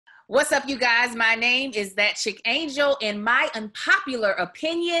What's up, you guys? My name is That Chick Angel, and my unpopular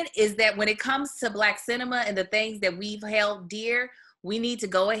opinion is that when it comes to Black cinema and the things that we've held dear, we need to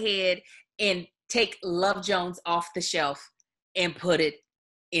go ahead and take Love Jones off the shelf and put it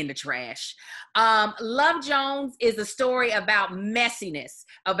in the trash. Love Jones is a story about messiness,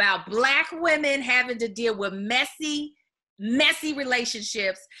 about Black women having to deal with messy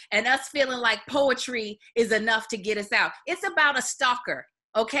relationships and us feeling like poetry is enough to get us out. It's about a stalker.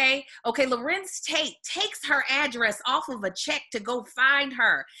 Okay, Lorenz Tate takes her address off of a check to go find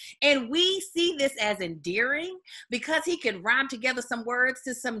her. And we see this as endearing because he can rhyme together some words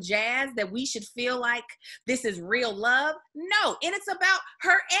to some jazz that we should feel like this is real love. No, and it's about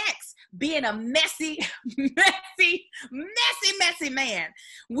her ex being a messy man.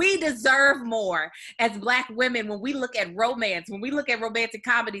 We deserve more as Black women when we look at romance, when we look at romantic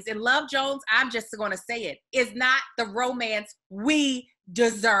comedies. And Love Jones, I'm just going to say it, is not the romance we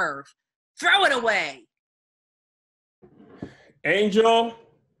deserve. Throw it away. Angel,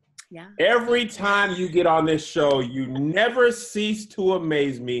 yeah. Every time you get on this show, you never cease to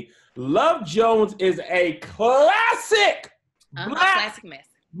amaze me. Love Jones is a classic classic mess.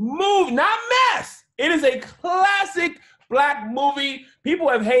 Movie, not mess. It is a classic Black movie. People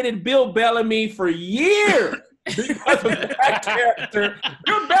have hated Bill Bellamy for years because of that character.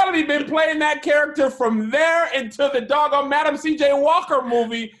 Bill Bellamy been playing that character from there until the doggone Madam C.J. Walker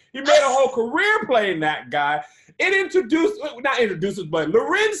movie. He made a whole career playing that guy. It introduces, but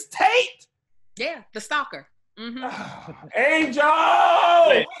Lorenz Tate. Yeah, the stalker. Mm-hmm. Angel!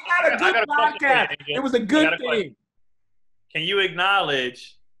 Wait, we had a good podcast. It was a good thing. Can you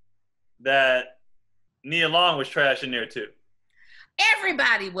acknowledge that Nia Long was trash in there too?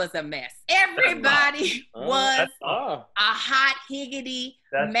 Everybody was a mess. Everybody was a hot higgity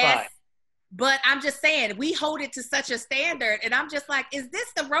mess. Fine. But I'm just saying, we hold it to such a standard, and I'm just like, is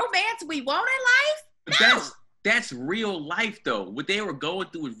this the romance we want in life? No. That's real life, though. What they were going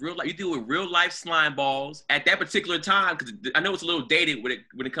through was real life. You deal with real life slime balls at that particular time, because I know it's a little dated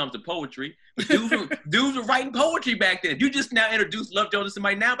when it comes to poetry. But dudes were writing poetry back then. You just now introduce Love Jones to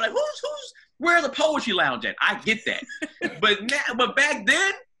somebody now, but like, where's the poetry lounge at? I get that. but back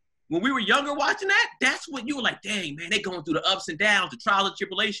then, when we were younger watching that, that's what you were like, dang, man, they going through the ups and downs, the trials and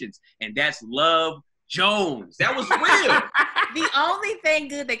tribulations. And that's Love Jones. That was real. The only thing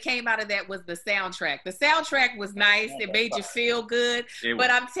good that came out of that was the soundtrack. The soundtrack was nice. It made you feel good.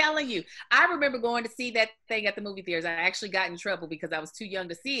 But I'm telling you, I remember going to see that thing at the movie theaters. I actually got in trouble because I was too young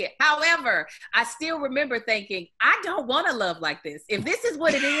to see it. However, I still remember thinking, I don't want a love like this. If this is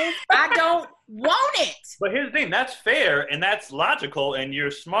what it is, I don't want it. But here's the thing, that's fair and that's logical and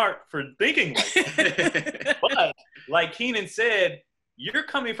you're smart for thinking like that. But like Keenan said, you're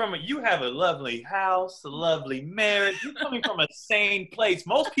coming from you have a lovely house, a lovely marriage. You're coming from a sane place.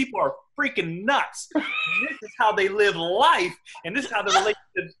 Most people are freaking nuts. This is how they live life, and this is how the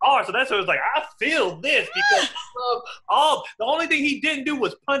relationships are. So that's what it was like, I feel this because the only thing he didn't do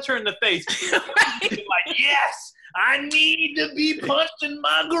was punch her in the face. Like, yes, I need to be punched in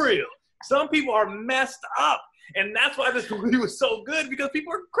my grill. Some people are messed up, and that's why this movie was so good, because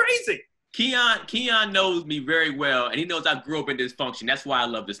people are crazy. Keon knows me very well, and he knows I grew up in dysfunction. That's why I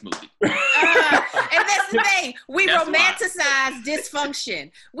love this movie. And that's the thing. We romanticize dysfunction.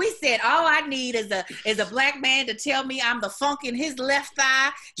 We said, all I need is a Black man to tell me I'm the funk in his left thigh,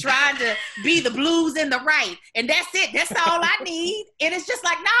 trying to be the blues in the right. And that's it. That's all I need. And it's just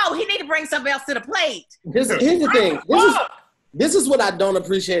like, no, he need to bring something else to the plate. Here's the thing. This is what I don't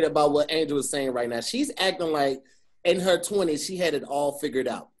appreciate about what Angel is saying right now. She's acting like in her 20s, she had it all figured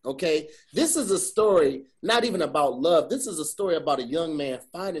out, okay? This is a story not even about love. This is a story about a young man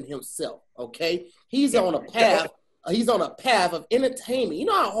finding himself, okay? He's on a path of entertainment. You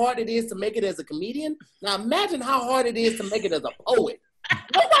know how hard it is to make it as a comedian? Now imagine how hard it is to make it as a poet.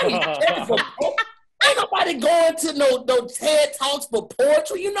 Ain't nobody going to no TED Talks for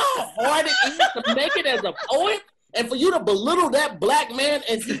poetry. You know how hard it is to make it as a poet? And for you to belittle that Black man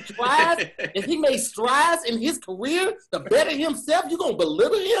as he tries, if he made strides in his career to better himself, you're going to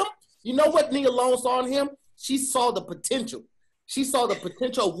belittle him? You know what Nia Long saw in him? She saw the potential. She saw the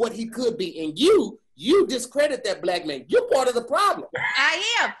potential of what he could be. And you discredit that Black man. You're part of the problem. I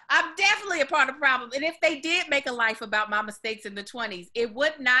am. I'm definitely a part of the problem. And if they did make a life about my mistakes in the 20s, it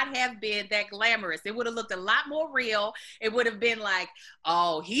would not have been that glamorous. It would have looked a lot more real. It would have been like,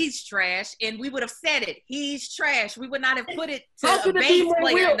 oh, he's trash. And we would have said it. He's trash. We would not have put it to a bass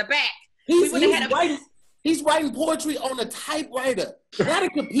player in the back. He's writing poetry on a typewriter, not a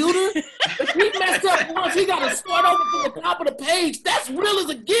computer. If he messed up once, he got to start over from the top of the page. That's real as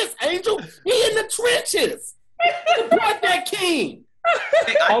it gets, Angel. He in the trenches. Support that king.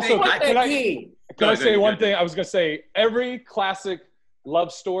 Also, can I say one thing? thing? I was gonna say every classic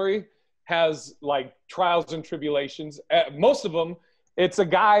love story has like trials and tribulations. Most of them, it's a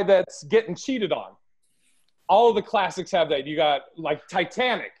guy that's getting cheated on. All of the classics have that. You got like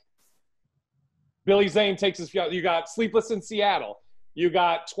Titanic. Billy Zane takes his fiance. You got Sleepless in Seattle. You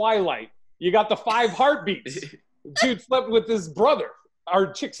got Twilight. You got the 5 Heartbeats. Dude slept with his brother.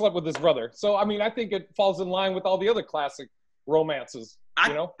 Our chick slept with his brother. So I mean, I think it falls in line with all the other classic romances.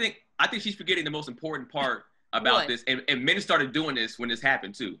 You know? I think she's forgetting the most important part about this. And men started doing this when this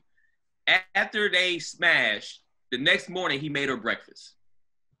happened too. After they smashed, the next morning he made her breakfast.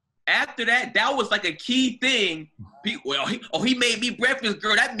 After that, that was like a key thing. He made me breakfast,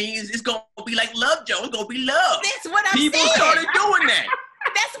 girl. That means it's gonna be like love, Joe. It's gonna be love. That's what I'm saying. People started doing that.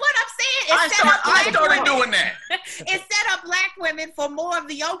 That's what I'm saying. I started doing that. It set up black women for more of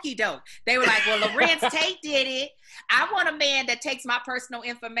the okie doke. They were like, well, Lorenz Tate did it. I want a man that takes my personal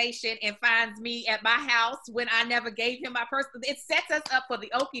information and finds me at my house when I never gave him my personal. It sets us up for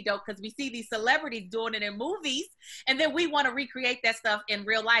the okie doke because we see these celebrities doing it in movies, and then we want to recreate that stuff in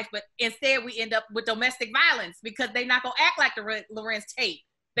real life. But instead, we end up with domestic violence because they're not gonna act like the Lorenz Tate.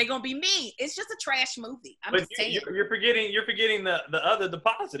 They're gonna be mean. It's just a trash movie. You're forgetting the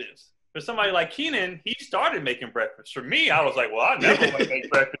positives. For somebody like Keenan, he started making breakfast. For me, I was like, well, I never want to make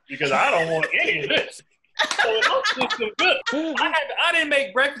breakfast because I don't want any of this. So it was so good. I didn't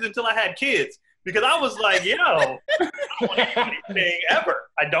make breakfast until I had kids because I was like, yo, I don't want anything ever.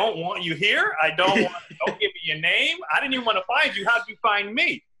 I don't want you here. Don't give me your name. I didn't even want to find you. How'd you find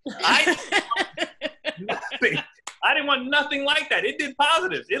me? Nothing. I didn't want nothing like that. It did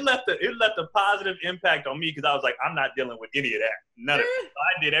positives. It left a positive impact on me because I was like, I'm not dealing with any of that. None of it.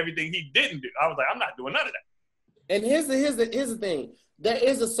 I did everything he didn't do. I was like, I'm not doing none of that. And here's the thing. There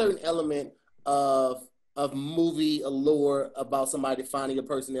is a certain element of movie allure about somebody finding your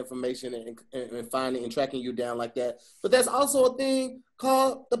personal information and finding and tracking you down like that. But there's also a thing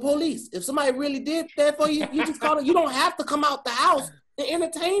called the police. If somebody really did that for you, you just call it. You don't have to come out the house to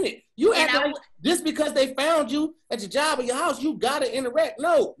entertain it. You act like just because they found you at your job or your house, you gotta interact.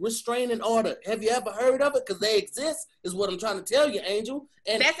 No, restraining order. Have you ever heard of it? Because they exist, is what I'm trying to tell you, Angel.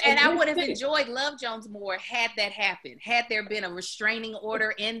 And I would have enjoyed Love Jones more had that happened. Had there been a restraining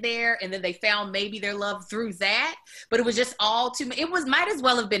order in there, and then they found maybe their love through that. But it was just all too. It might as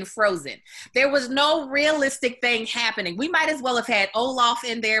well have been Frozen. There was no realistic thing happening. We might as well have had Olaf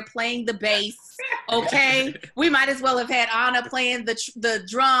in there playing the bass. Okay, we might as well have had Anna playing the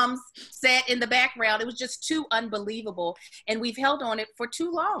drums set in the background. It was just too unbelievable, and we've held on it for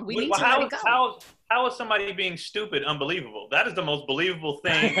too long. We need to let it go. How is somebody being stupid unbelievable? That is the most believable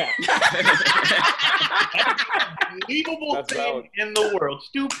thing. Believable thing in the world.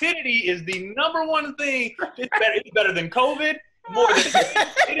 Stupidity is the number one thing. It's better than COVID.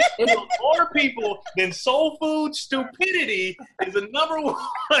 It is more people than soul food. Stupidity is the number one.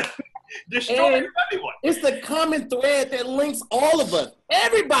 Destroying everyone. It's the common thread that links all of us.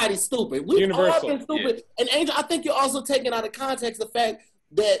 Everybody's stupid. We've all been stupid. Yeah. And Angel, I think you're also taking out of context the fact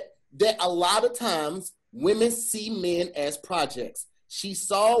that a lot of times women see men as projects. She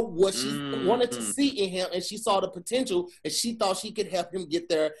saw what she wanted to see in him, and she saw the potential, and she thought she could help him get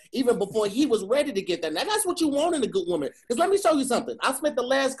there even before he was ready to get there. Now, that's what you want in a good woman. Because let me show you something. I spent the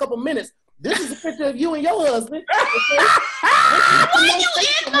last couple minutes. This is a picture of you and your husband. Why you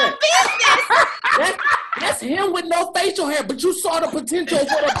in my business? That's him with no facial hair, but you saw the potential of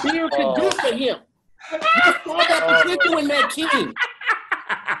what a beard could do for him. You saw that potential in that king.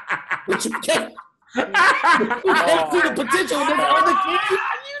 But you can't. You can't see the potential in this other king.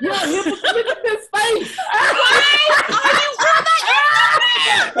 Yeah, look at his face. Why are you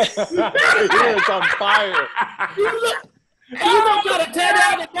He is on fire. You don't gotta tear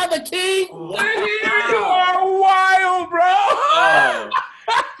down another king. You are wild, bro.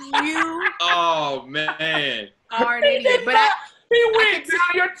 Oh man. are an idiot. But he went down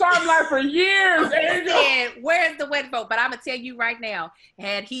your timeline for years, Angel. Where's the wet vote? But I'm gonna tell you right now,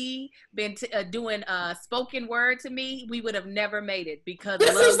 had he been doing spoken word to me, we would have never made it because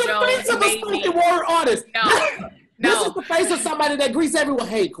this is the face of a spoken word artist. No. This is the face of somebody that greets everyone.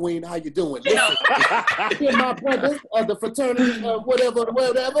 Hey, Queen, how you doing? Listen, you're my brothers of the fraternity, whatever.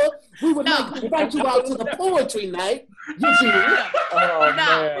 We would like to invite you out to the poetry night. You see,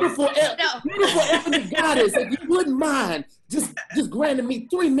 beautiful Ebony Goddess, if you wouldn't mind, just granting me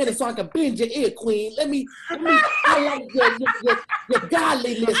 3 minutes so I can bend your ear, Queen. Let me highlight your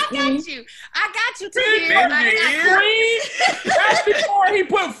godliness, Queen. I got you to Bend your ear. Queen, that's before he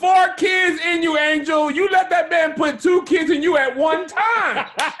put 4 kids in you, Angel. You let that man put 2 kids in you at one time.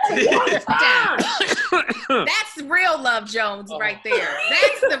 One time. That's real Love Jones right there.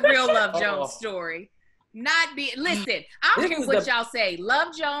 That's the real Love Jones story. Not be listen, I don't care what y'all say. Love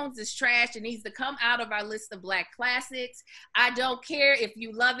Jones is trash and needs to come out of our list of black classics. I don't care if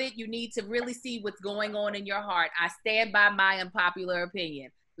you love it. You need to really see what's going on in your heart. I stand by my unpopular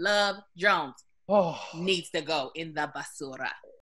opinion. Love Jones needs to go in the basura.